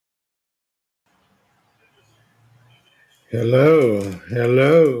Hello,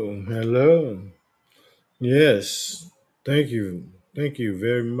 hello, hello. Yes, thank you. Thank you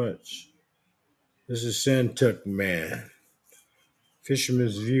very much. This is Santuck Man,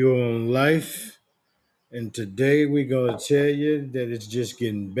 Fisherman's View on Life. And today we're going to tell you that it's just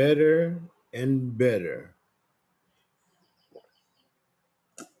getting better and better.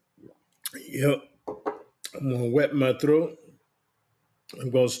 Yep, I'm going to wet my throat.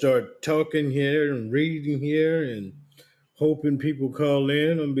 I'm going to start talking here and reading here and hoping people call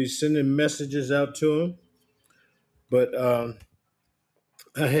in. I'm going to be sending messages out to them. But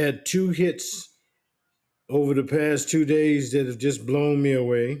I had two hits over the past 2 days that have just blown me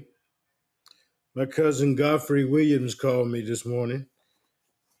away. My cousin Godfrey Williams called me this morning,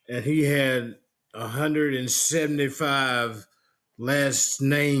 and he had 175 last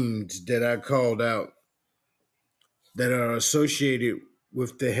names that I called out that are associated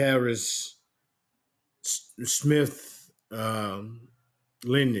with the Harris Smith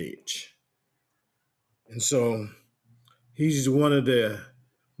lineage. And so he's one of the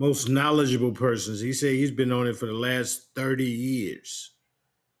most knowledgeable persons. He said he's been on it for the last 30 years.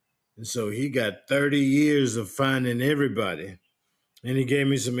 And so he got 30 years of finding everybody. And he gave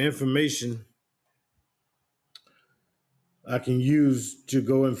me some information I can use to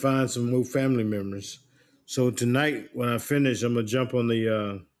go and find some more family members. So tonight, when I finish, I'm going to jump on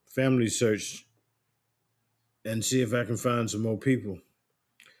the family search and see if I can find some more people.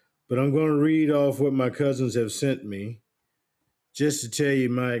 But I'm going to read off what my cousins have sent me just to tell you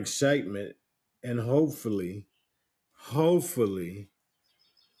my excitement. And hopefully,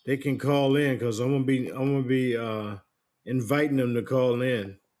 they can call in because I'm gonna be inviting them to call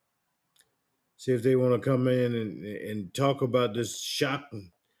in. See if they want to come in and talk about this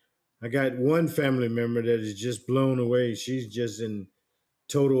shocking. I got one family member that is just blown away. She's just in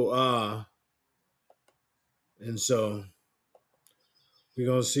total awe. And so we're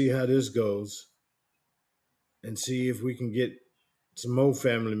going to see how this goes and see if we can get some more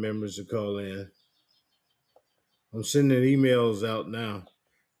family members to call in. I'm sending emails out now,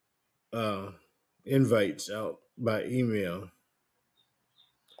 uh, invites out by email.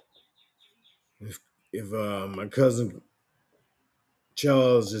 If my cousin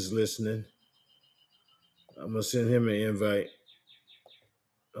Charles is listening, I'm going to send him an invite.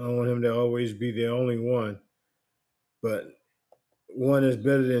 I don't want him to always be the only one, but one is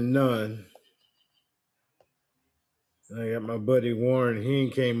better than none. And I got my buddy Warren. He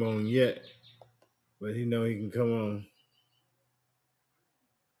ain't came on yet, but he know he can come on.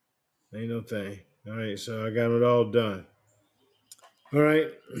 Ain't no thing. All right, so I got it all done. All right.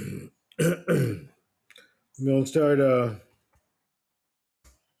 I'm gonna start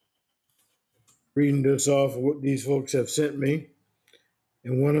reading this off of what these folks have sent me.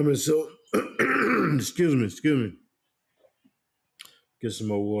 And one of them is so excuse me. Get some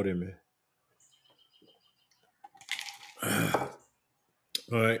more water in me.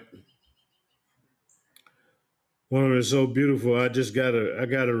 All right. One of them is so beautiful. I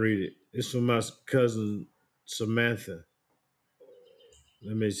gotta read it. It's from my cousin Samantha.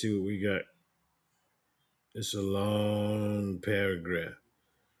 Let me see what we got. It's a long paragraph.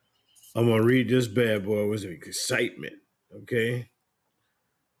 I'm gonna read this bad boy with excitement. Okay.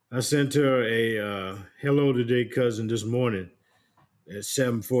 I sent her a hello today cousin this morning at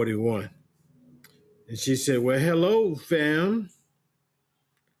 7:41. And she said, "Well, hello, fam.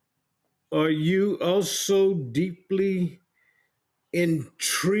 Are you also deeply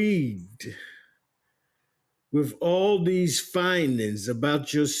intrigued with all these findings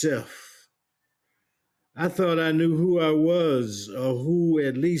about yourself? I thought I knew who I was or who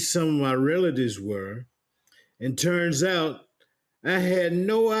at least some of my relatives were. And turns out I had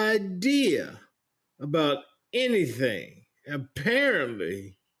no idea about anything.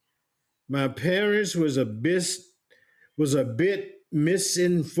 Apparently, my parents was a bit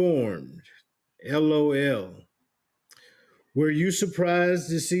misinformed. LOL. Were you surprised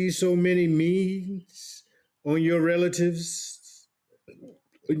to see so many me's on your relatives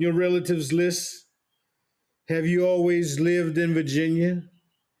list? Have you always lived in Virginia?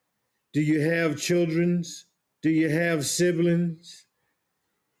 Do you have children's? Do you have siblings?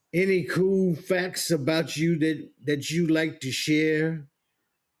 Any cool facts about you that you like to share?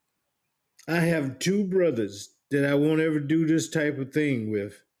 I have two brothers that I won't ever do this type of thing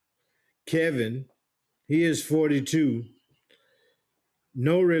with. Kevin, he is 42.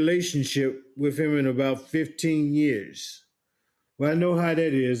 No relationship with him in about 15 years. Well, I know how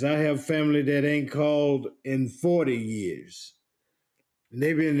that is. I have family that ain't called in 40 years. And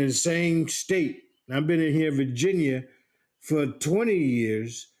they've been in the same state. I've been in here, Virginia, for 20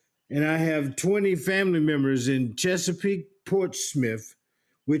 years, and I have 20 family members in Chesapeake, Portsmouth,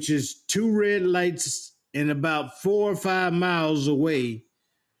 which is two red lights and about 4 or 5 miles away,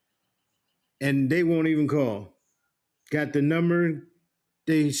 and they won't even call. Got the number.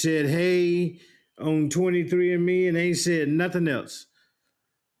 They said, hey, on 23andMe, and they ain't said nothing else.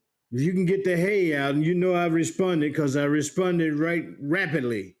 If you can get the hey out, and you know I've responded because I responded right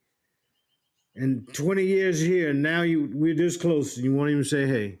rapidly. And 20 years here, now we're this close, and you won't even say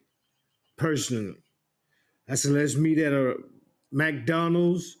hey, personally. I said, let's meet at a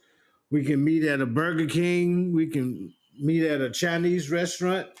McDonald's. We can meet at a Burger King. We can meet at a Chinese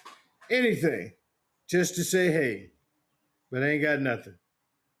restaurant. Anything, just to say hey. But I ain't got nothing.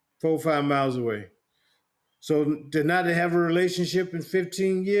 4 or 5 miles away. So to not have a relationship in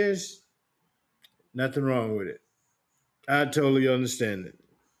 15 years, nothing wrong with it. I totally understand it.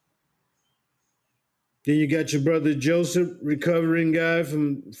 Then you got your brother Joseph, recovering guy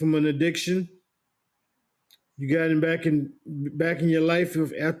from an addiction. You got him back in your life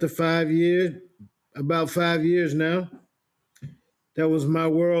after 5 years, about 5 years now. That was my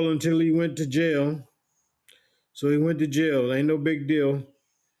world until he went to jail. So he went to jail. Ain't no big deal.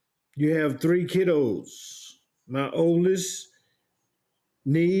 You have three kiddos. My oldest,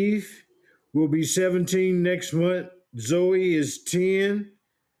 Neve, will be 17 next month. Zoe is 10.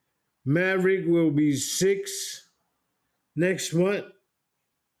 Maverick will be 6 next month.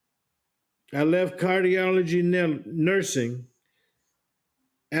 I left cardiology nursing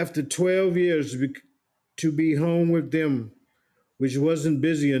after 12 years to be home with them, which wasn't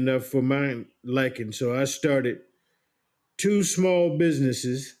busy enough for my liking. So I started two small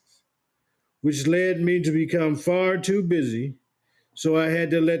businesses, which led me to become far too busy. So I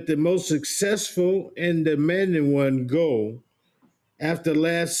had to let the most successful and demanding one go after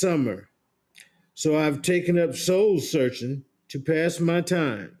last summer. So I've taken up soul searching to pass my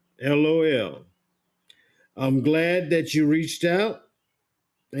time. LOL. I'm glad that you reached out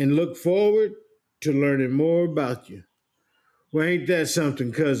and look forward to learning more about you. Well, ain't that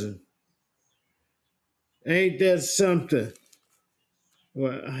something, cousin? Ain't that something?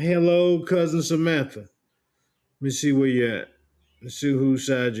 Well, hello, cousin Samantha. Let me see where you're at. Let's see whose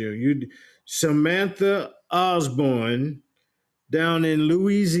side you're. You, Samantha Osborne, down in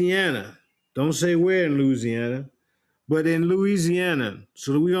Louisiana. Don't say where in Louisiana, but in Louisiana.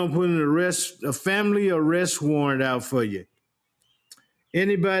 So we're gonna put a family arrest warrant out for you.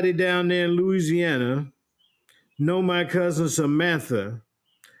 Anybody down there in Louisiana know my cousin Samantha?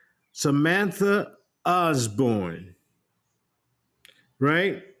 Samantha Osborne,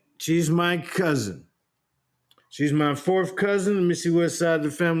 right? She's my cousin. She's my fourth cousin. Let me see what side of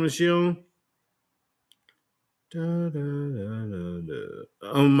the family she on. Da, da, da, da,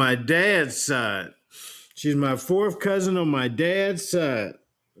 da. On my dad's side. She's my fourth cousin on my dad's side,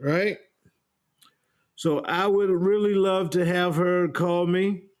 right? So I would really love to have her call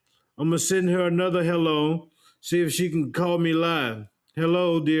me. I'm going to send her another hello, see if she can call me live.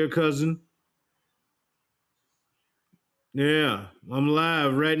 Hello, dear cousin. Yeah, I'm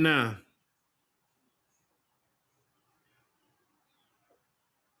live right now.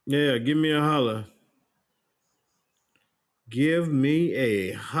 Yeah, give me a holler. Give me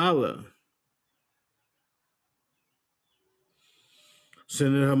a holler.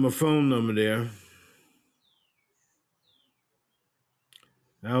 Sending her my phone number there.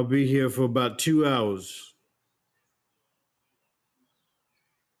 I'll be here for about 2 hours.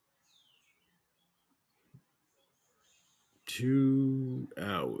 2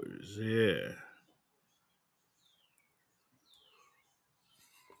 hours, yeah.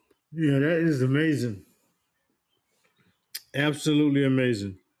 Yeah, that is amazing. Absolutely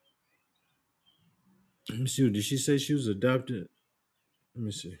amazing. Let me see. Did she say she was adopted? Let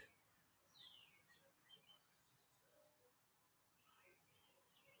me see.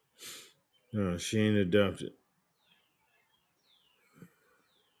 No, she ain't adopted.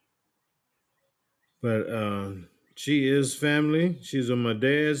 But she is family. She's on my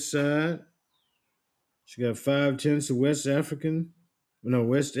dad's side. She got 5 tenths of West African. No,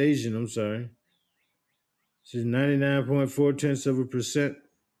 West Asian, I'm sorry. She's 99.4 tenths of a percent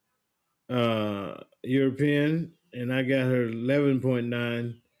European. And I got her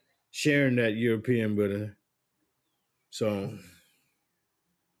 11.9 sharing that European with her. So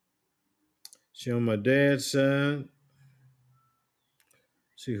she on my dad's side.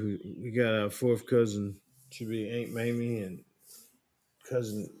 See who we got. Our fourth cousin should be Aunt Mamie and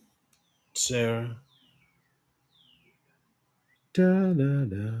cousin Sarah. Da da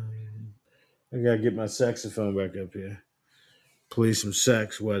da. I gotta get my saxophone back up here. Play some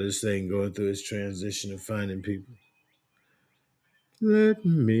sax while this thing going through its transition of finding people. Let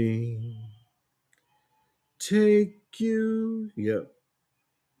me take you. Yep.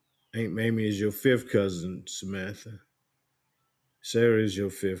 Aunt Mamie is your fifth cousin, Samantha. Sarah is your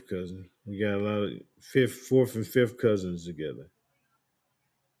fifth cousin. We got a lot of fifth, fourth, and fifth cousins together.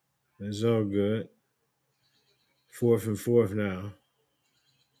 It's all good. Fourth and fourth now.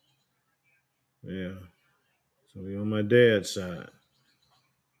 Yeah. So we on my dad's side.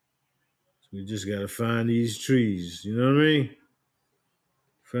 So we just gotta find these trees. You know what I mean?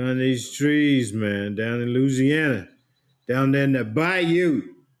 Find these trees, man, down in Louisiana. Down there in the bayou.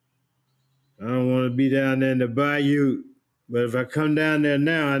 I don't want to be down there in the bayou. But if I come down there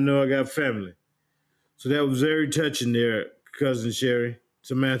now, I know I got family. So that was very touching there, cousin Sherry,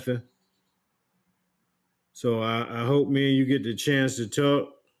 Samantha. So I hope me and you get the chance to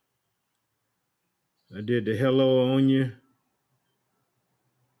talk. I did the hello on you.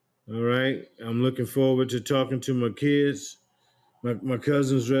 All right. I'm looking forward to talking to my kids, my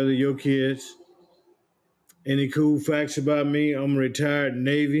cousins, rather, your kids. Any cool facts about me? I'm a retired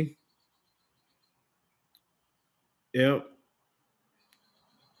Navy. Yep.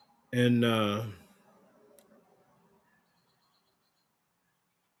 And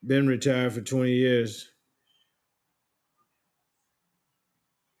been retired for 20 years.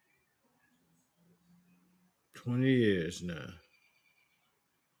 20 years now.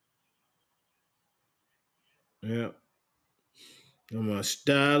 Yep. I'm a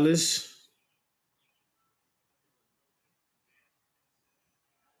stylist.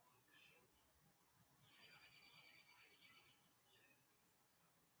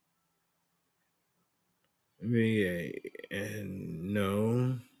 I mean, yeah, and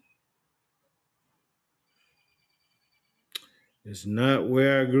no, it's not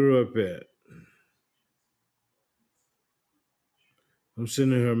where I grew up at. I'm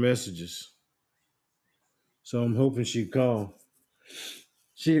sending her messages, so I'm hoping she call.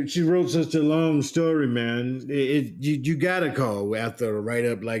 She wrote such a long story, man. You gotta call after a write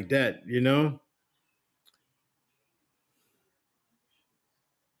up like that, you know?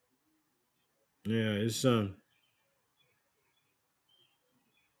 Yeah, it's mm,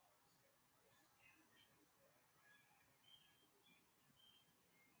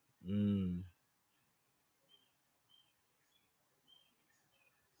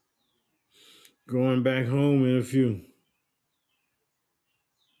 going back home in a few.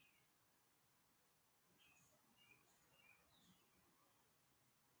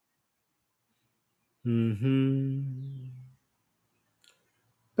 Mm-hmm.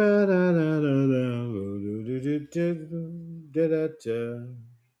 Ba-da-da-da-da.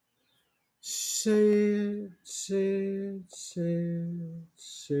 Say it, say it, say it,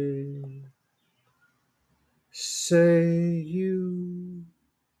 say it. Say you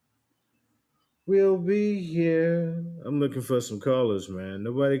will be here. I'm looking for some callers, man.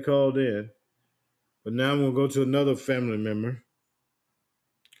 Nobody called in. But now I'm going to go to another family member.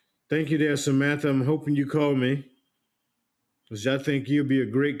 Thank you there, Samantha. I'm hoping you call me because I think you'll be a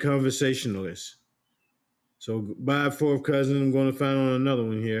great conversationalist. So, bye, fourth cousin. I'm going to find on another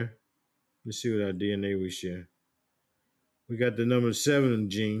one here. Let's see what our DNA we share. We got the number 7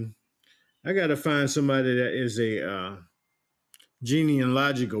 gene. I got to find somebody that is a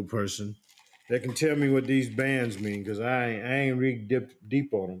genealogical person that can tell me what these bands mean because I ain't really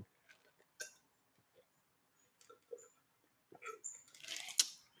deep on them.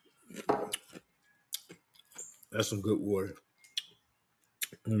 That's some good water.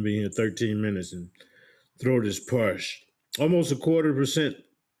 I'm gonna be here 13 minutes and throat is parched. Almost a quarter%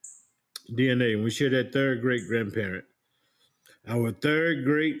 DNA. And we share that third great grandparent. Our third,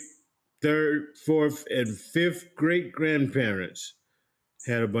 fourth, and fifth great grandparents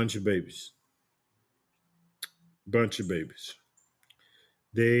had a bunch of babies. Bunch of babies.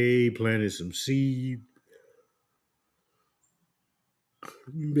 They planted some seed.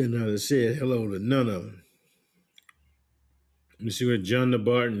 You better not have said hello to none of them. Let me see what Jonna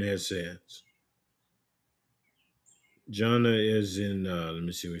Barton has said. Jonna is in, let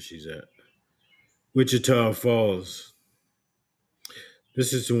me see where she's at. Wichita Falls.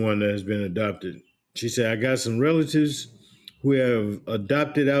 This is the one that has been adopted. She said, I got some relatives who have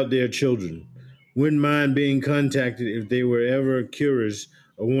adopted out their children. Wouldn't mind being contacted if they were ever curious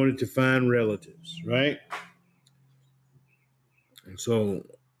or wanted to find relatives, right? And so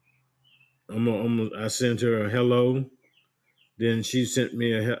I sent her a hello. Then she sent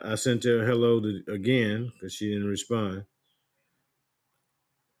me I sent her a hello again because she didn't respond.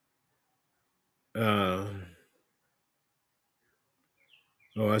 Uh,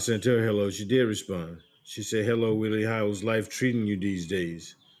 oh, I sent her a hello. She did respond. She said, hello, Willie. How's life treating you these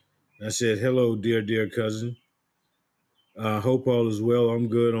days? I said, hello, dear cousin. Hope all is well. I'm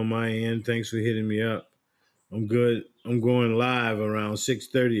good on my end. Thanks for hitting me up. I'm good. I'm going live around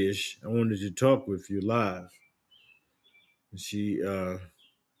 6:30 ish. I wanted to talk with you live. She, I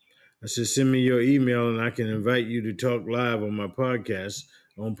said, send me your email and I can invite you to talk live on my podcast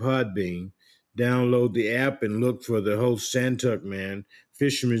on Podbean. Download the app and look for the host Santuck Man,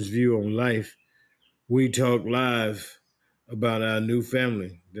 Fisherman's View on Life. We talk live about our new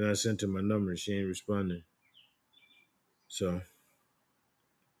family. Then I sent her my number. She ain't responding. So it's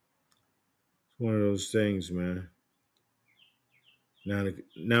one of those things, man.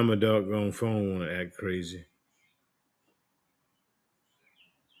 Now my doggone phone want to act crazy.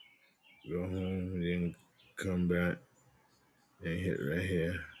 Go home, then come back, and hit right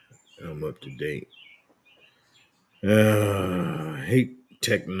here. I'm up to date. Hate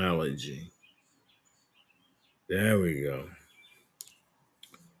technology. There we go.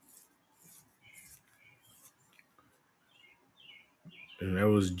 And that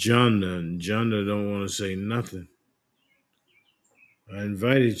was Jonna, and Jonna don't want to say nothing. I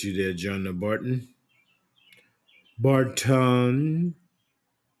invited you there, Jonna Barton. Barton.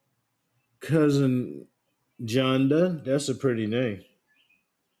 Cousin Jonda. That's a pretty name.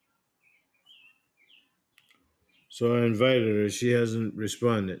 So I invited her. She hasn't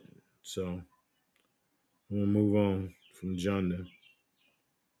responded. So we'll move on from Jonda.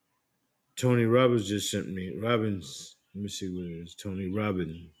 Tony Robbins just sent me. Robbins. Let me see what it is. Tony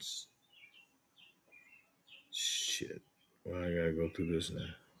Robbins. Shit. Well, I gotta go through this now.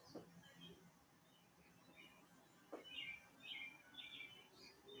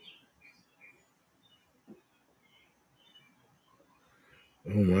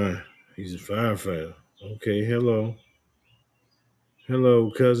 Oh my. He's a firefighter. Okay, hello.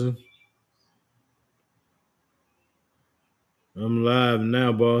 Hello, cousin. I'm live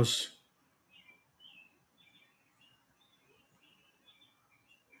now, boss.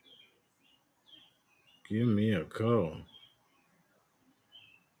 Give me a call.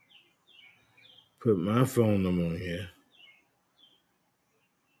 Put my phone number on here.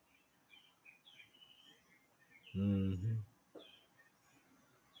 Mm-hmm.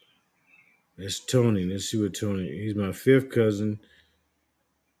 That's Tony. Let's see what Tony. He's my fifth cousin.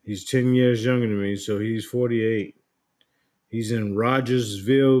 He's 10 years younger than me, so he's 48. He's in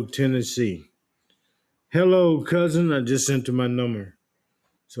Rogersville, Tennessee. Hello, cousin. I just sent him my number.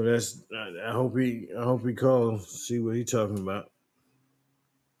 So that's I hope he calls, see what he's talking about.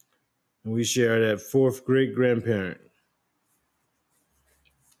 And we share that fourth great grandparent.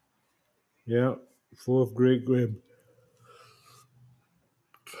 Yeah, fourth great grand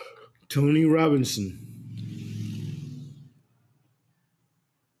Tony Robinson.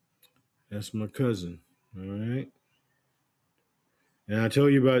 That's my cousin. All right. And I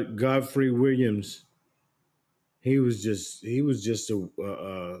told you about Godfrey Williams. He was just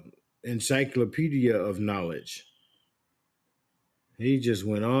a encyclopedia of knowledge. He just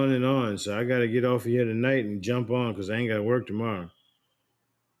went on and on. So I got to get off here tonight and jump on because I ain't got to work tomorrow.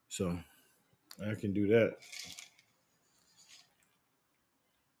 So I can do that.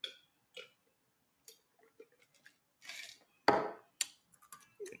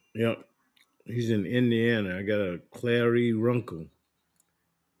 Yep. He's in Indiana. I got a Clary Runkle.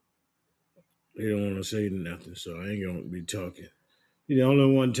 They don't want to say nothing, so I ain't going to be talking. You're the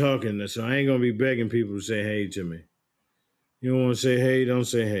only one talking, so I ain't going to be begging people to say hey to me. You don't want to say hey, don't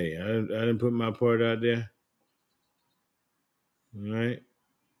say hey. I didn't put my part out there. All right.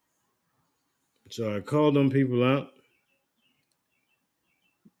 So I called them people out.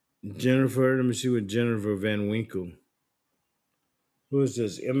 Jennifer, let me see what Jennifer Van Winkle. Who is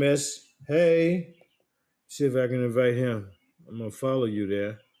this? MS? Hey. See if I can invite him. I'm going to follow you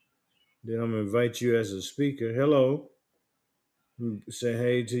there. Then I'm going to invite you as a speaker. Hello. Say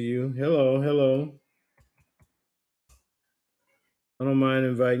hey to you. Hello, hello. I don't mind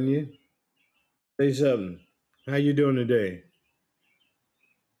inviting you. Say something. How you doing today?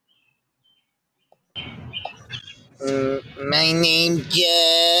 My name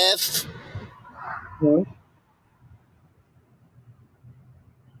Jeff. Hello.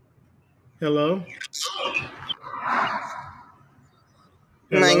 Hello.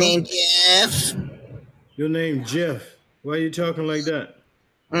 My Hello. name Jeff. Your name Jeff. Why are you talking like that?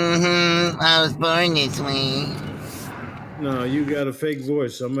 I was born this way. No, you got a fake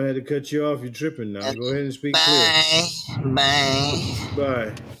voice. So I'm gonna have to cut you off. You're tripping now. Go ahead and speak clear. Bye. Bye.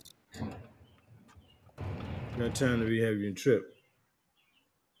 Bye. Got time to be having you trip.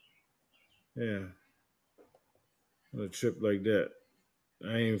 Yeah, on a trip like that.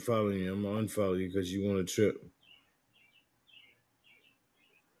 I ain't following you. I'm gonna unfollow you because you want to trip.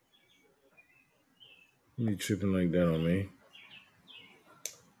 You tripping like that on me.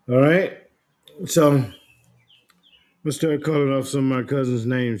 All right. So I'm gonna start calling off some of my cousins'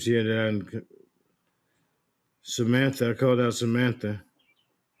 names here. Samantha. I called out Samantha.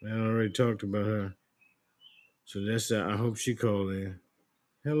 I already talked about her. So that's that. I hope she called in.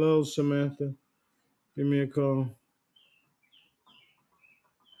 Hello, Samantha. Give me a call.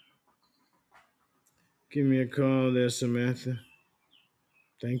 Give me a call there, Samantha.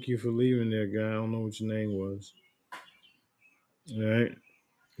 Thank you for leaving there, guy. I don't know what your name was. All right.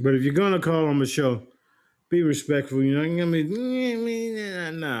 But if you're gonna call on the show, be respectful. You know, you're gonna be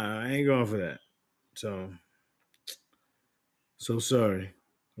nah, I ain't going for that. So sorry.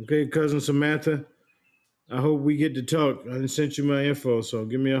 Okay, cousin Samantha. I hope we get to talk. I didn't send you my info, so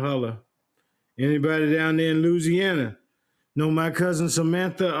give me a holler. Anybody down there in Louisiana know my cousin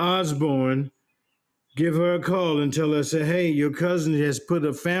Samantha Osborne? Give her a call and tell her, say, hey, your cousin has put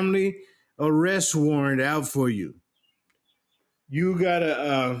a family arrest warrant out for you. You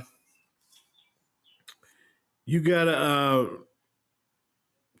gotta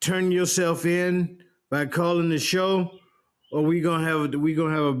turn yourself in by calling the show, or we gonna have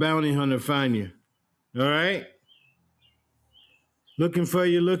a bounty hunter find you. All right? Looking for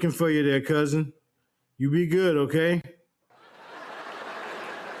you there, cousin. You be good, okay?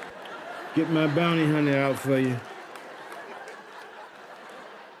 Get my bounty hunter out for you.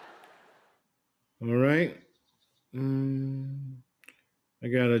 All right? I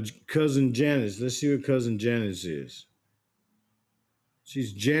got a cousin Janice. Let's see what cousin Janice is.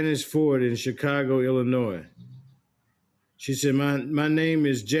 She's Janice Ford in Chicago, Illinois. She said, my name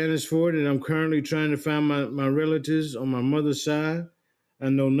is Janice Ford, and I'm currently trying to find my relatives on my mother's side. I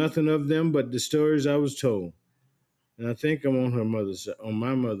know nothing of them but the stories I was told. And I think I'm on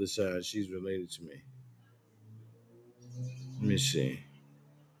my mother's side. She's related to me. Let me see.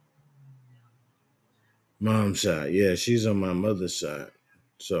 Mom's side. Yeah, she's on my mother's side.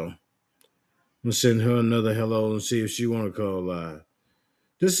 So I'm gonna send her another hello and see if she wanna call live.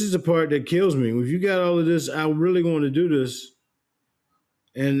 This is the part that kills me. If you got all of this, I really want to do this,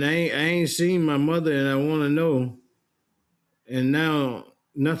 and I ain't seen my mother, and I want to know, and now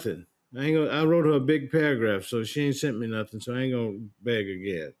nothing. I wrote her a big paragraph, so she ain't sent me nothing. So I ain't gonna beg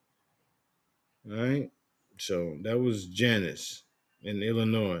again. All right. So that was Janice in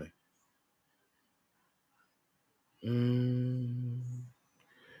Illinois. Mm,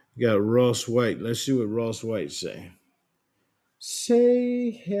 got Ross White. Let's see what Ross White say.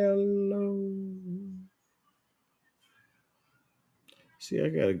 Say hello. See, I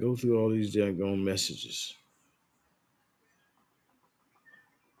gotta go through all these daggone messages.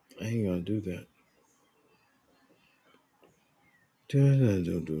 I ain't gonna do that.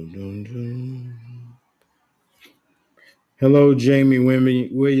 Hello, Jamie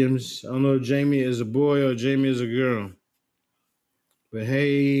Williams. I don't know if Jamie is a boy or Jamie is a girl. But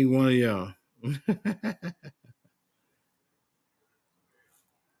hey, one of y'all.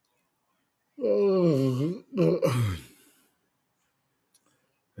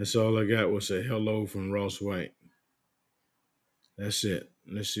 That's all I got was a hello from Ross White. That's it.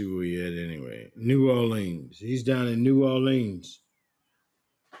 Let's see where he at anyway. New Orleans. He's down in New Orleans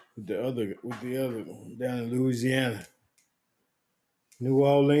with the other down in Louisiana. New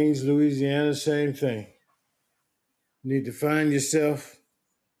Orleans, Louisiana, same thing. You need to find yourself.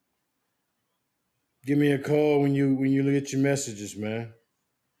 Give me a call when you get your messages, man.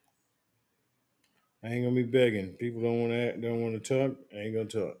 I ain't gonna be begging. People don't want to talk. I ain't gonna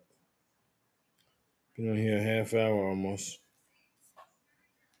talk. Been on here a half hour almost.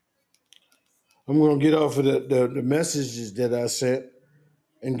 I'm gonna get off of the messages that I sent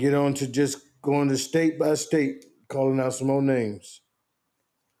and get on to just going to state by state, calling out some more names.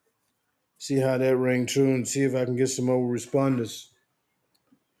 See how that rang true and see if I can get some more responders.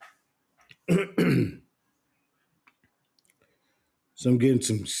 So I'm getting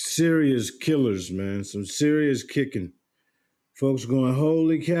some serious killers, man. Some serious kicking. Folks going,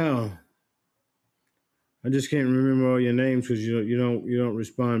 holy cow. I just can't remember all your names because you don't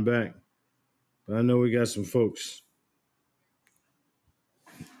respond back. But I know we got some folks.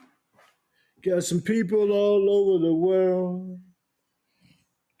 Got some people all over the world,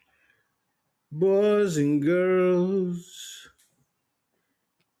 boys and girls.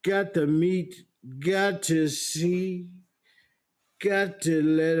 Got to meet, got to see, got to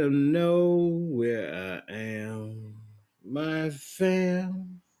let them know where I am. My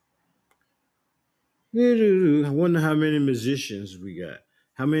fam. I wonder how many musicians we got,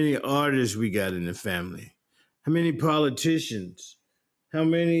 how many artists we got in the family, how many politicians, how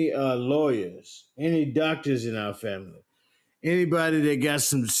many lawyers, any doctors in our family. Anybody that got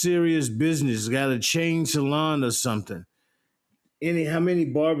some serious business, got a chain salon or something. How many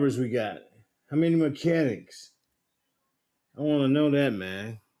barbers we got? How many mechanics? I want to know that,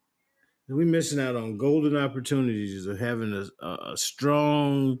 man. We missing out on golden opportunities of having a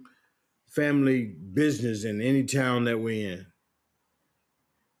strong family business in any town that we're in.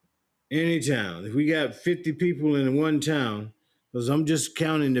 Any town. If we got 50 people in one town, because I'm just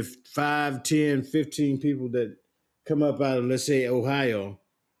counting the 5, 10, 15 people that come up out of, let's say, Ohio.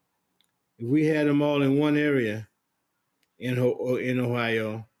 If we had them all in one area in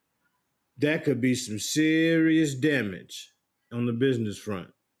Ohio, that could be some serious damage on the business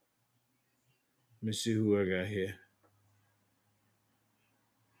front. Let me see who I got here.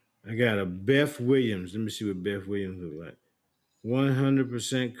 I got a Beth Williams. Let me see what Beth Williams look like.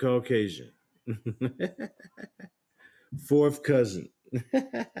 100% Caucasian. Fourth cousin.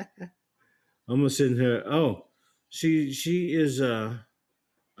 I'm gonna send her. Oh, she is. Oh,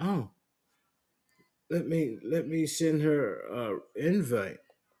 let me send her invite.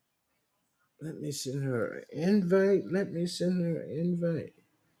 Let me send her an invite. Let me send her an invite.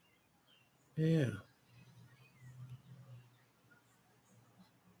 Yeah.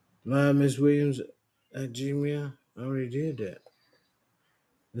 Live Miss Williams at Gmail. I already did that.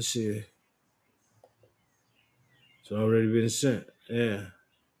 Let's see. It's already been sent. Yeah.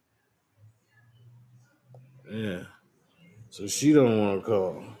 Yeah. So she don't want to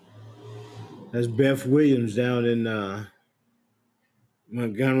call. That's Beth Williams down in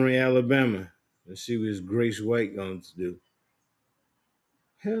Montgomery, Alabama. Let's see what Grace White going to do.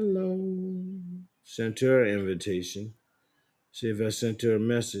 Hello. Sent her an invitation. See if I sent her a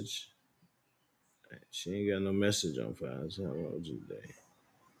message. She ain't got no message on file. So how about today?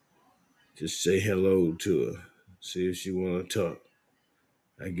 Just say hello to her. See if she want to talk.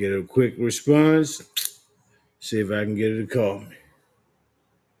 I get a quick response. See if I can get her to call me.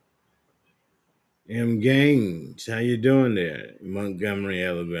 M. Gaines, how you doing there in Montgomery,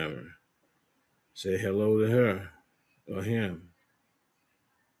 Alabama? Say hello to her or him.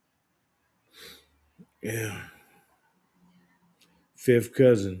 Yeah. Fifth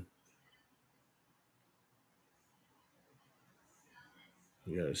cousin.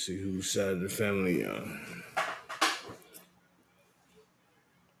 You gotta see whose side of the family you're on.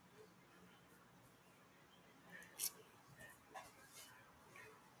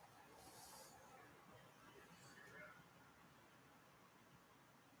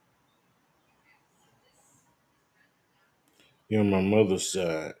 You're on my mother's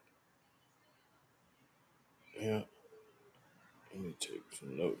side. Yeah. Let me take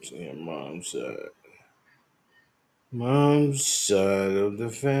some notes on your mom's side. Mom's side of the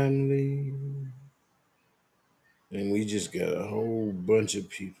family. And we just got a whole bunch of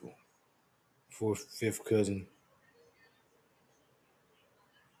people. Fourth, fifth cousin,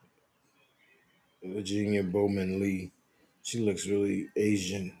 Virginia Bowman Lee. She looks really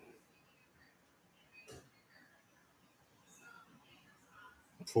Asian.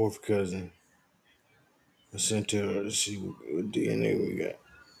 Fourth cousin. I sent her to see what DNA we got.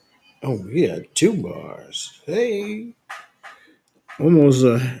 Oh, we got 2 bars. Hey. Almost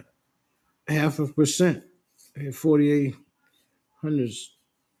a half a percent. 48 hundreds.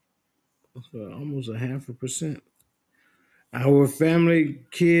 Almost a half a percent. Our family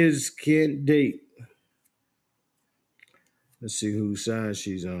kids can't date. Let's see whose side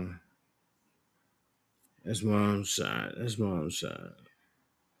she's on. That's mom's side. That's mom's side.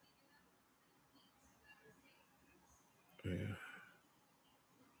 Yeah.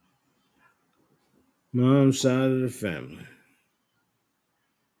 Mom's side of the family.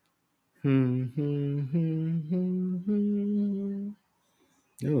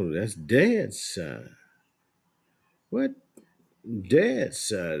 No, that's dad's side. What? Dad's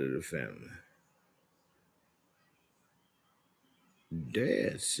side of the family.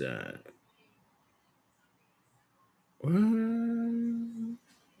 Dad's side. What?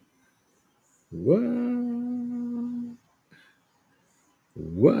 What?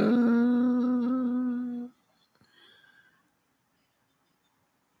 What?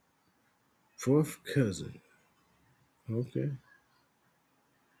 Fourth cousin. Okay.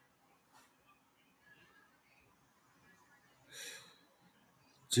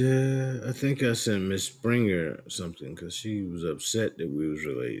 I think I sent Miss Springer something because she was upset that we was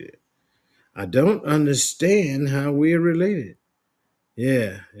related. I don't understand how we're related.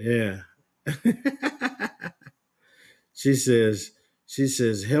 Yeah, yeah. She says,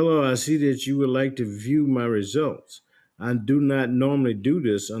 hello, I see that you would like to view my results. I do not normally do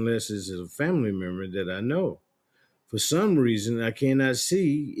this unless it's a family member that I know. For some reason, I cannot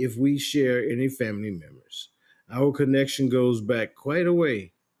see if we share any family members. Our connection goes back quite a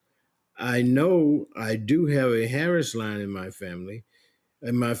way. I know I do have a Harris line in my family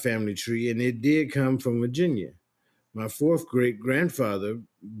tree, and it did come from Virginia. My fourth great grandfather,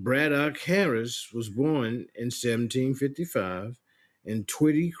 Braddock Harris, was born in 1755 in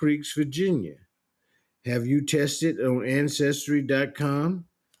Twitty Creeks, Virginia. Have you tested on Ancestry.com?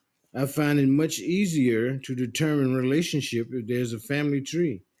 I find it much easier to determine relationship if there's a family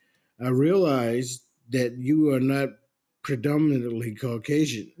tree. I realize that you are not predominantly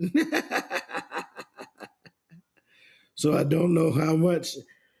Caucasian. so I don't know how much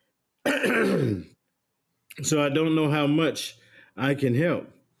so I don't know how much I can help.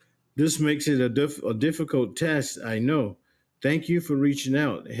 This makes it a difficult task, I know. Thank you for reaching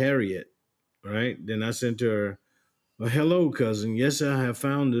out, Harriet. All right. Then I sent her a hello, cousin. Yes, I have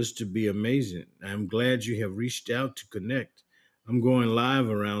found this to be amazing. I'm glad you have reached out to connect. I'm going live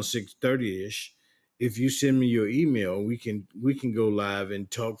around 6:30 ish. If you send me your email, we can go live and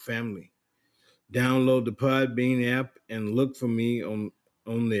talk family. Download the Podbean app and look for me on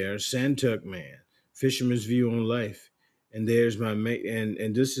there, Santuck Man, Fisherman's View on Life. And there's my main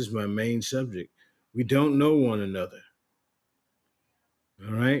and this is my main subject. We don't know one another,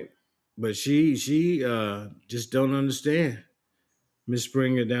 all right? But she just don't understand. Miss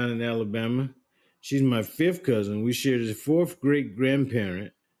Springer down in Alabama. She's my fifth cousin. We share the fourth great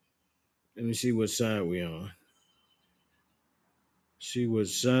grandparent. Let me see what side we on. See what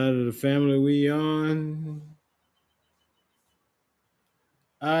side of the family we on.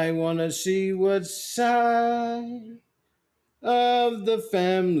 I wanna see what side of the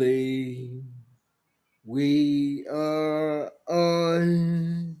family we are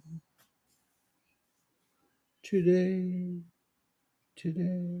on today,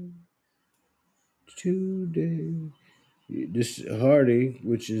 today, today. This Hardy,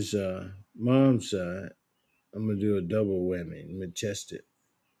 which is mom's side, I'm gonna do a double whammy. I'm gonna test it.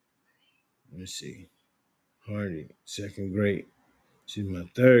 Let me see. Hardy, second grade. She's my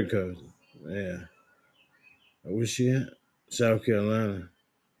third cousin. Yeah. Where's she at? South Carolina.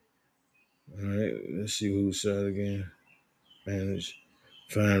 All right. Let's see whose side again. Manage.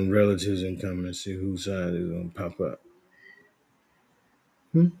 Find relatives and come and see whose side is gonna pop up.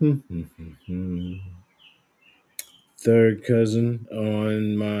 third cousin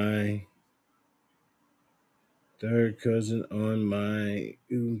on my third cousin on my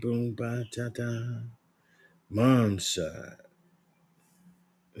boom ba ta ta mom's side.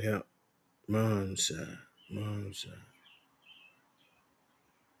 Yeah, mom's side. Mom's side.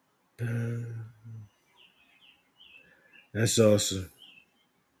 That's awesome.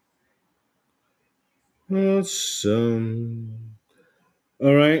 Awesome.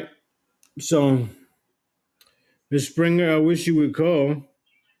 All right. So, Miss Springer, I wish you would call.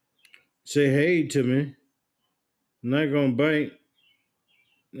 Say hey to me. I'm not gonna bite.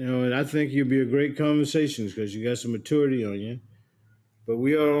 And I think you'll be a great conversation because you got some maturity on you. But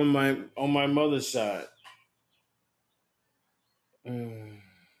we are on my mother's side. Mm,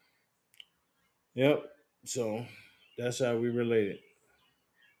 yep. So that's how we related.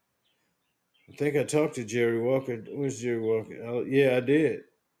 I think I talked to Jerry Walker. Where's Jerry Walker? Oh, yeah, I did.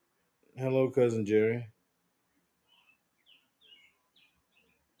 Hello, cousin Jerry.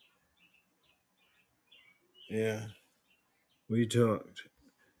 Yeah, we talked.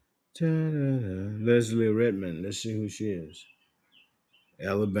 Ta-da-da. Leslie Redmond. Let's see who she is.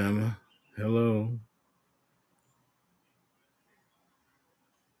 Alabama. Hello.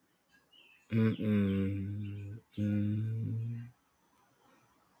 Mm-mm.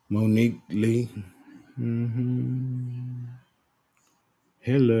 Monique Lee. Mm-hmm.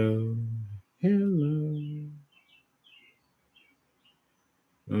 Hello. Hello.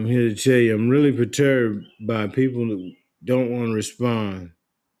 I'm here to tell you, I'm really perturbed by people that don't want to respond.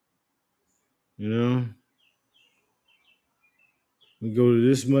 You know, we go to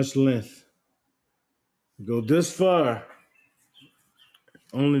this much length, go this far,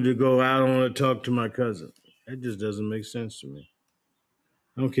 only to go, I don't want to talk to my cousin. That just doesn't make sense to me.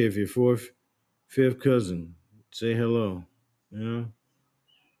 I don't care if you're fourth, fifth cousin, say hello. You know,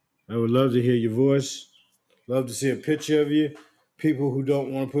 I would love to hear your voice, love to see a picture of you. People who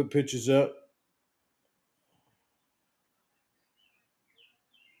don't want to put pictures up,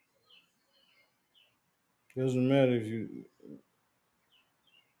 doesn't matter if you,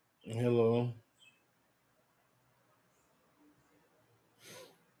 hello.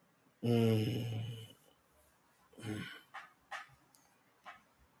 Mm.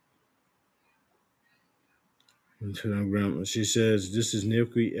 Maternal grandma. She says, this is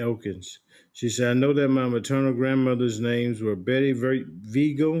Nikki Elkins. She said, I know that my maternal grandmother's names were Betty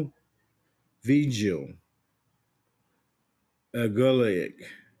Vigil, Gullett,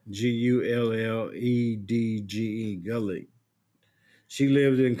 Gulledge, Gullett. She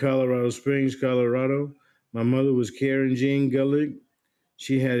lived in Colorado Springs, Colorado. My mother was Karen Jean Gullett.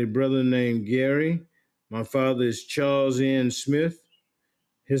 She had a brother named Gary. My father is Charles N. Smith.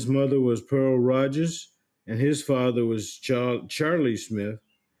 His mother was Pearl Rogers, and his father was Charlie Smith.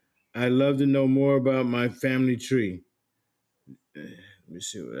 I'd love to know more about my family tree. Let me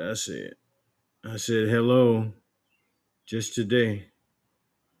see what I said. I said hello just today.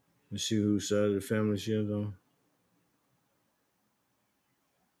 Let's see whose side of the family she is on.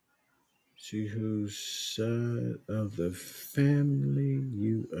 See whose side of the family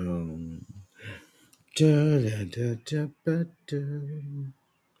you own. Da, da, da, da, ba, da.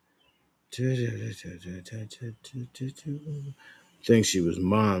 Da, da, da, da, da, da, da, da, da. I think she was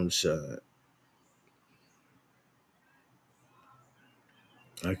mom's side.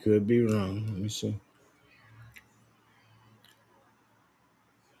 I could be wrong. Let me see.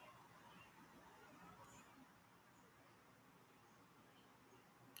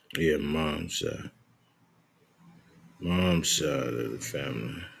 Yeah, mom's side. Mom's side of the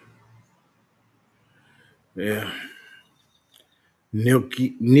family. Yeah.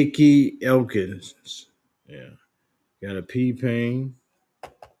 Nikki Elkins. Yeah. Got a P Pain.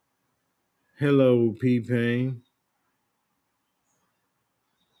 Hello, P Pain.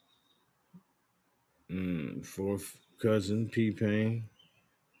 Fourth cousin, P Pain.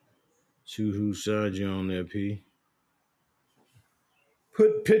 Choose whose side you on there, P.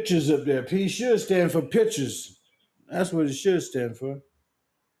 Put pictures up there. P should stand for pictures. That's what it should stand for.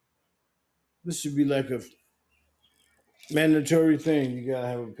 This should be like a mandatory thing. You gotta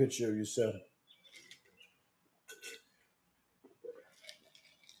have a picture of yourself.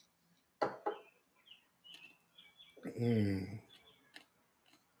 Mm.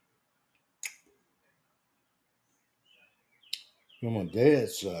 On my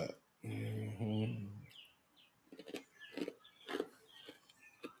dad's side. Mhm.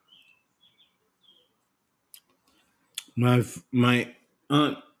 My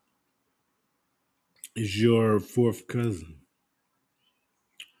aunt is your fourth cousin.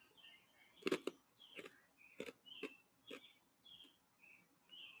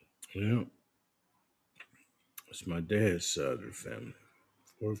 Yeah, it's my dad's side of the family.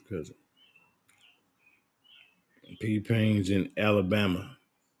 Fourth cousin. P Payne's in Alabama.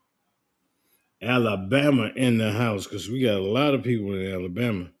 Alabama in the house because we got a lot of people in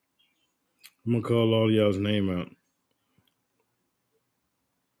Alabama. I'm gonna call all y'all's name out.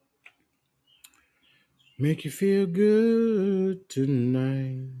 Make you feel good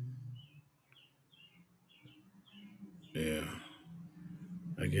tonight. Yeah,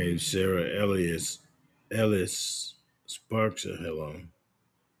 I gave Sarah Ellis Sparks a hello.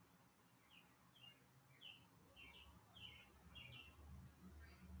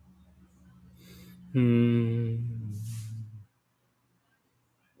 Hmm.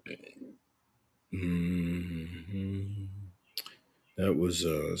 Hmm. That was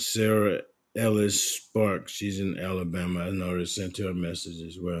Sarah Ellis Sparks. She's in Alabama. I know they sent her a message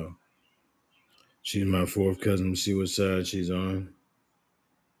as well. She's my fourth cousin. See what side she's on.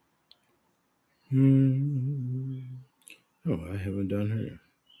 Hmm. Oh, I haven't done her.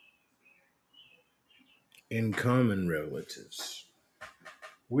 In common relatives.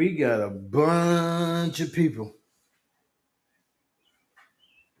 We got a bunch of people.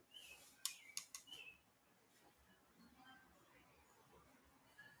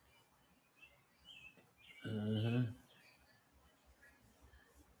 Uh-huh.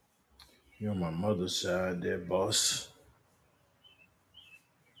 You're on my mother's side there, boss.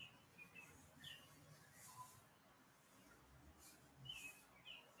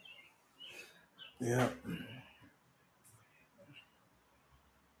 Yeah.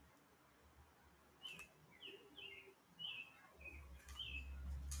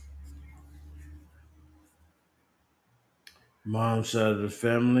 Mom's side of the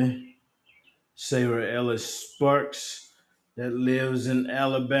family. Sarah Ellis Sparks that lives in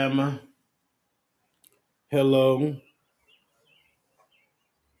Alabama. Hello.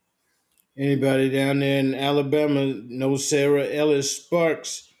 Anybody down there in Alabama knows Sarah Ellis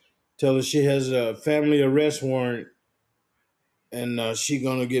Sparks? Tell her she has a family arrest warrant and she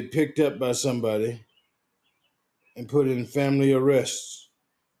gonna get picked up by somebody and put in family arrests.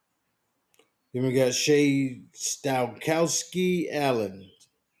 Then we got Shay Stałkowski Allen.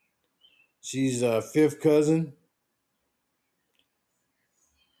 She's a fifth cousin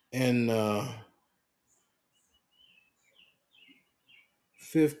and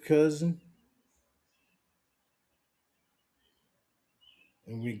fifth cousin.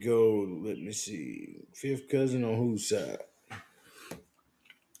 And we go, let me see, fifth cousin on whose side?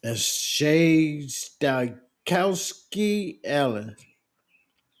 That's Shay Stykowski Allen.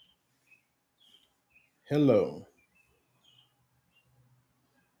 Hello.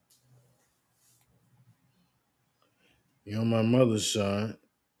 You're on my mother's side.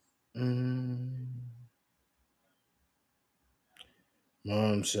 Mm,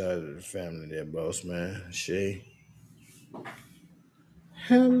 Mom's side of the family there, boss man. Shay.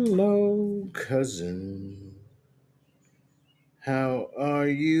 Hello, cousin. How are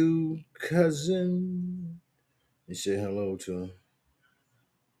you, cousin? You say hello to him.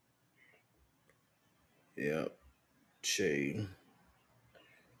 Yep. Shay.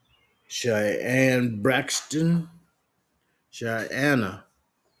 Cheyenne Braxton. Cheyenne.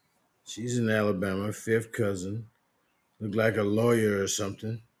 She's in Alabama, fifth cousin. Look like a lawyer or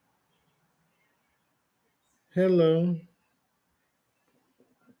something. Hello.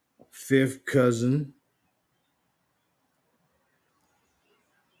 Fifth cousin.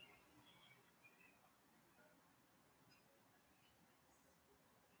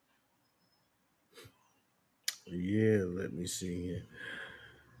 Yeah, let me see here.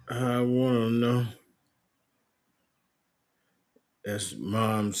 I want to know. That's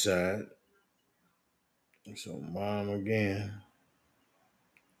mom's side. So mom again.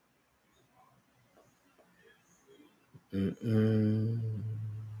 Mm-mm.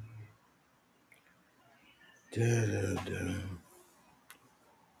 Da, da, da.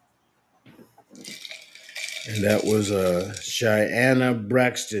 And that was Cheyenne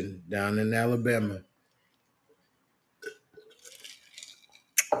Braxton down in Alabama.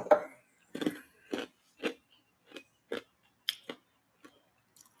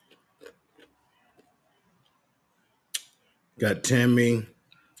 Got Tammy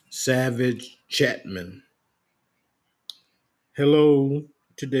Savage Chapman. Hello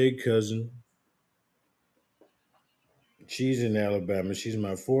today, cousin. She's in Alabama. She's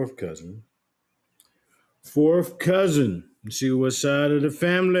my fourth cousin. Fourth cousin. Let's see what side of the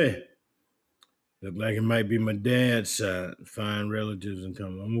family. Look like it might be my dad's side. Fine relatives and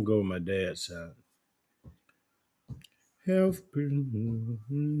come. I'm gonna go with my dad's side. Health.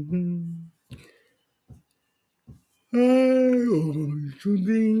 I want to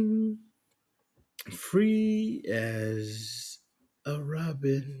be free as a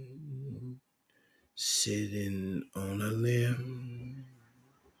robin sitting on a limb.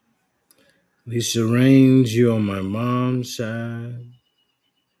 Lisa Range, you on my mom's side.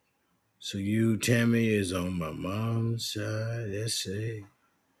 So you, Tammy, is on my mom's side. Let's say.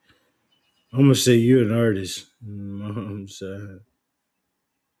 I'm gonna say you're an artist. Mom's side.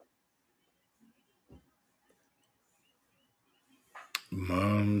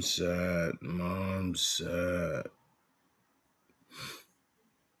 Mom's side. Mom's side.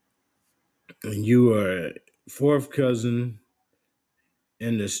 And you are fourth cousin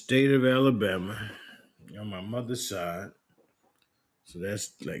in the state of Alabama on my mother's side. So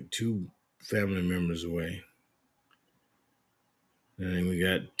that's like two family members away. And then we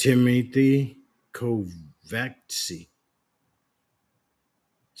got Timothy Kovacsy.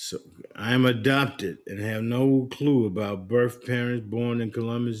 So I am adopted and have no clue about birth parents born in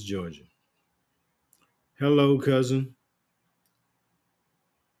Columbus, Georgia. Hello, cousin.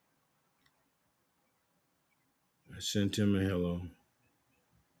 I sent him a hello.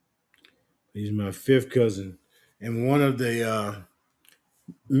 He's my fifth cousin, and one of the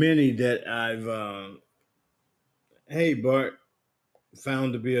many that I've, hey, Bart,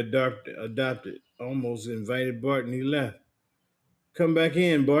 found to be adopted. Almost invited Bart and he left. Come back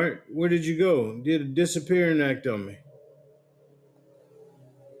in, Bart. Where did you go? Did a disappearing act on me.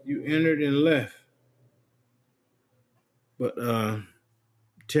 You entered and left. But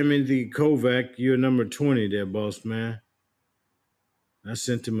Timothy Kovac, you're number 20 there, boss man. I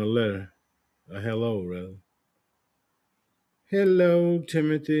sent him a letter. A hello, rather. Hello,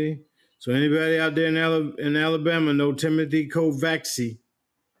 Timothy. So anybody out there in Alabama know Timothy Kovacsy?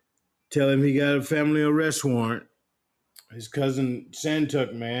 Tell him he got a family arrest warrant. His cousin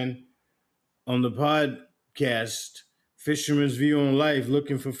Santuck, man, on the podcast, Fisherman's View on Life,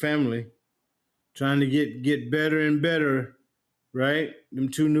 looking for family, trying to get better and better, right? Them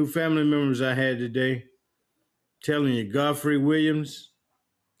two new family members I had today. Telling you, Godfrey Williams,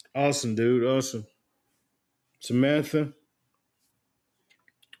 awesome, dude, awesome. Samantha,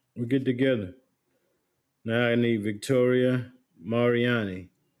 we get together. Now I need Victoria Mariani.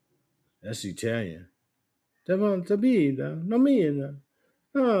 That's Italian. Davanta vida, non mia.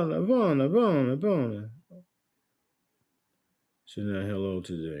 Ah, buona, buona, buona. So now hello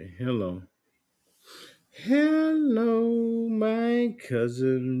today. Hello. Hello, my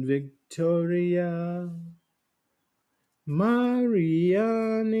cousin Victoria.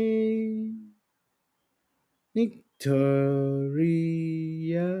 Mariani, Victoria,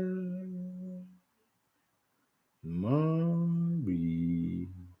 Mari.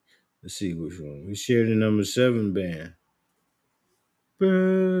 Let's see which one. We shared the number 7 band.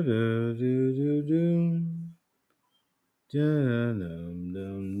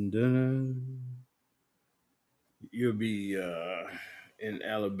 You'll be in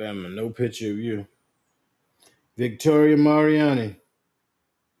Alabama. No picture of you. Victoria Mariani.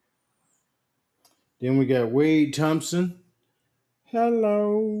 Then we got Wade Thompson.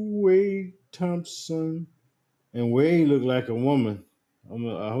 Hello, Wade Thompson. And Wade look like a woman.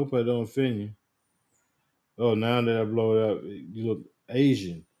 I hope I don't offend you. Oh, now that I blow it up, you look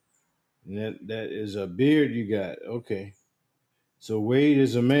Asian. And that is a beard you got. Okay. So Wade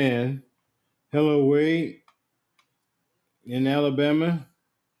is a man. Hello, Wade. In Alabama.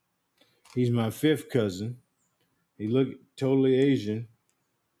 He's my 5th cousin. He looked totally Asian.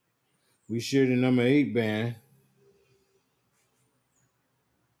 We share the number 8 band.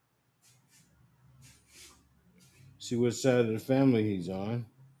 See what side of the family he's on.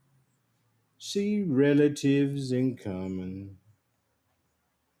 See relatives in common.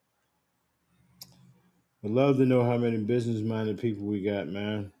 I'd love to know how many business-minded people we got,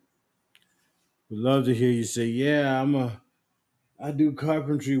 man. Would love to hear you say, "Yeah, I do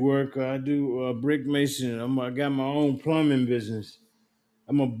carpentry work. Or I do brick mason. I got my own plumbing business.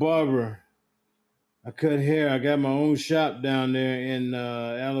 I'm a barber. I cut hair. I got my own shop down there in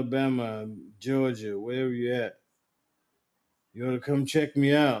Alabama, Georgia, wherever you at. You ought to come check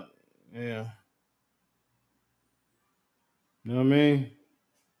me out. Yeah, know what I mean?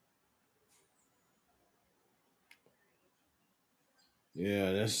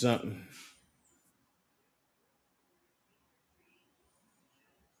 Yeah, that's something.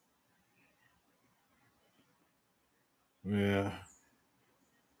 Yeah,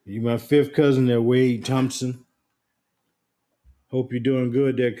 you my 5th cousin there, Wade Thompson. Hope you're doing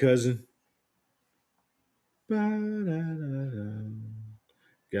good there, cousin. Ba-da-da-da.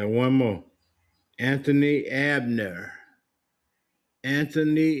 Got one more. Anthony Abner.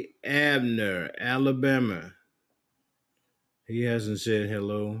 Anthony Abner, Alabama. He hasn't said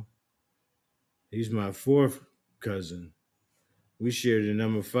hello. He's my 4th cousin. We share the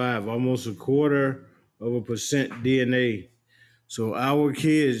number 5, almost a quarter of a percent DNA. So our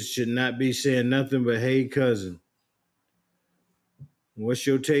kids should not be saying nothing but "hey, cousin." What's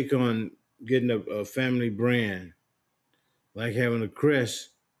your take on getting a family brand? Like having a crest,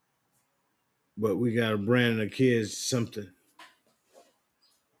 but we got to brand the kids something.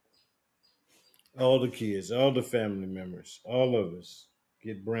 All the kids, all the family members, all of us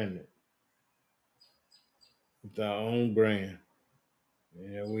get branded with our own brand.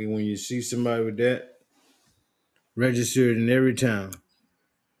 Yeah, when you see somebody with that, registered in every town.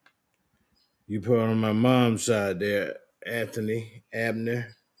 You put on my mom's side there, Anthony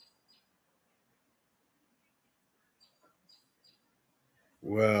Abner.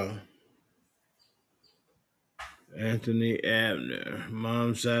 Wow. Anthony Abner,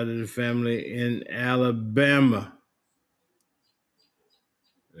 mom's side of the family in Alabama.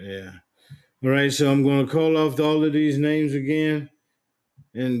 Yeah. All right, so I'm going to call off all of these names again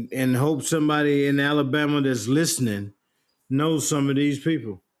and hope somebody in Alabama that's listening knows some of these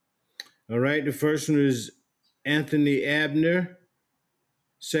people. All right, the first one is Anthony Abner.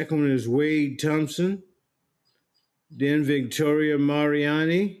 Second one is Wade Thompson. Then Victoria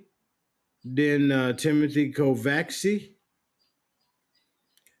Mariani. Then Timothy Kovacsy.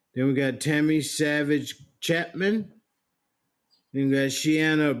 Then we got Tammy Savage Chapman. Then we got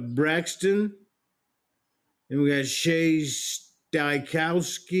Shiana Braxton. Then we got Shay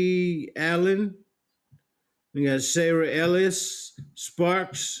Stykowski Allen. We got Sarah Ellis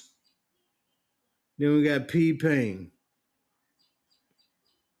Sparks. Then we got P. Payne.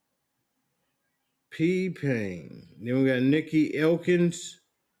 P. Payne. Then we got Nikki Elkins.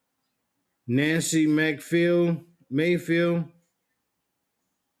 Nancy Mayfield.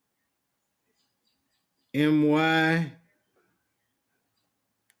 M.Y.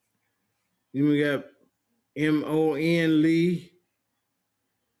 Then we got M.O.N. Lee.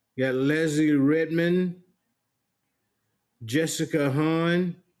 Got Leslie Redmond. Jessica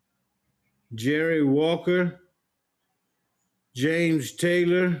Hahn. Jerry Walker. James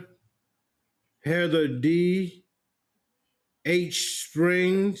Taylor. Heather D. H.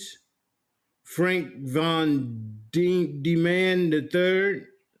 Springs. Frank Von Demand III.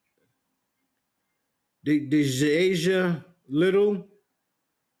 Dejasia Little.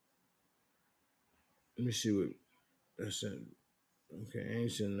 Let me see what I said. Okay, I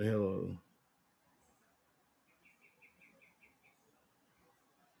ain't saying the hello.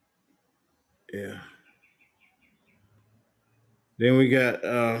 Yeah. Then we got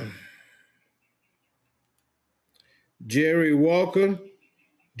Jerry Walker,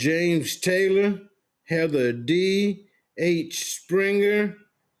 James Taylor, Heather D, H. Springer,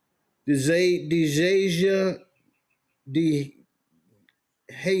 Dejasia DeHatia,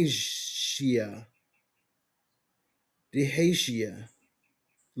 DeHatia,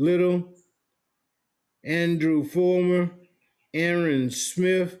 Little, Andrew Former, Aaron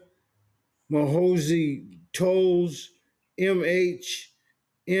Smith, Mahosi Tolles, M.H.,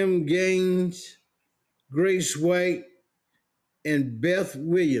 M. Gaines, Grace White, and Beth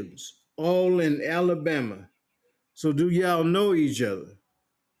Williams, all in Alabama. So do y'all know each other?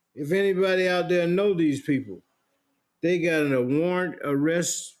 If anybody out there know these people, they got a warrant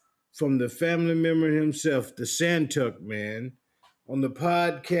arrest from the family member himself, the Santuck man, on the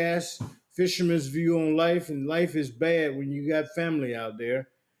podcast Fisherman's View on Life. And life is bad when you got family out there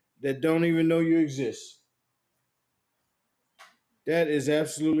that don't even know you exist. That is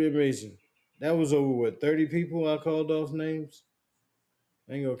absolutely amazing. That was over what, 30 people I called off names?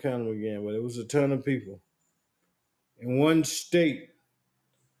 I ain't gonna count them again, but it was a ton of people in one state.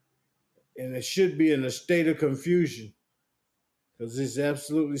 And it should be in a state of confusion because it's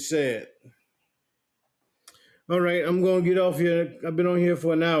absolutely sad. All right, I'm going to get off here. I've been on here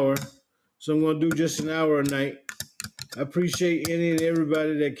for an hour, so I'm going to do just an hour a night. I appreciate any and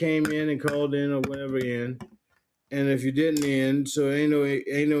everybody that came in and called in or whatever in. And if you didn't end, so ain't no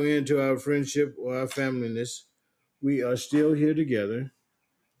end to our friendship or our familyness. We are still here together,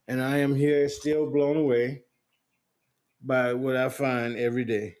 and I am here still blown away by what I find every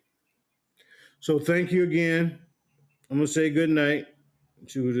day. So thank you again. I'm going to say good night.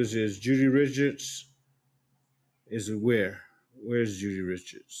 Let's see who this is. Judy Richards is where? Where's Judy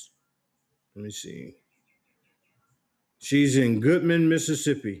Richards? Let me see. She's in Goodman,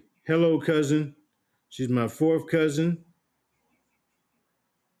 Mississippi. Hello, cousin. She's my fourth cousin.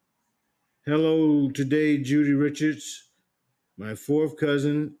 Hello today, Judy Richards, my fourth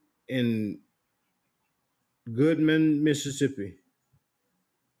cousin in Goodman, Mississippi.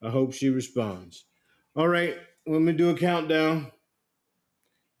 I hope she responds. All right, let me do a countdown.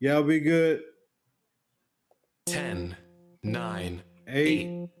 Y'all be good. 10, 9, 8,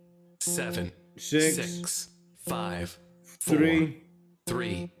 8, 7, 6, 6, 5, 4, 3.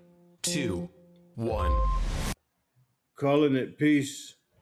 3, 2, 1. Calling it peace.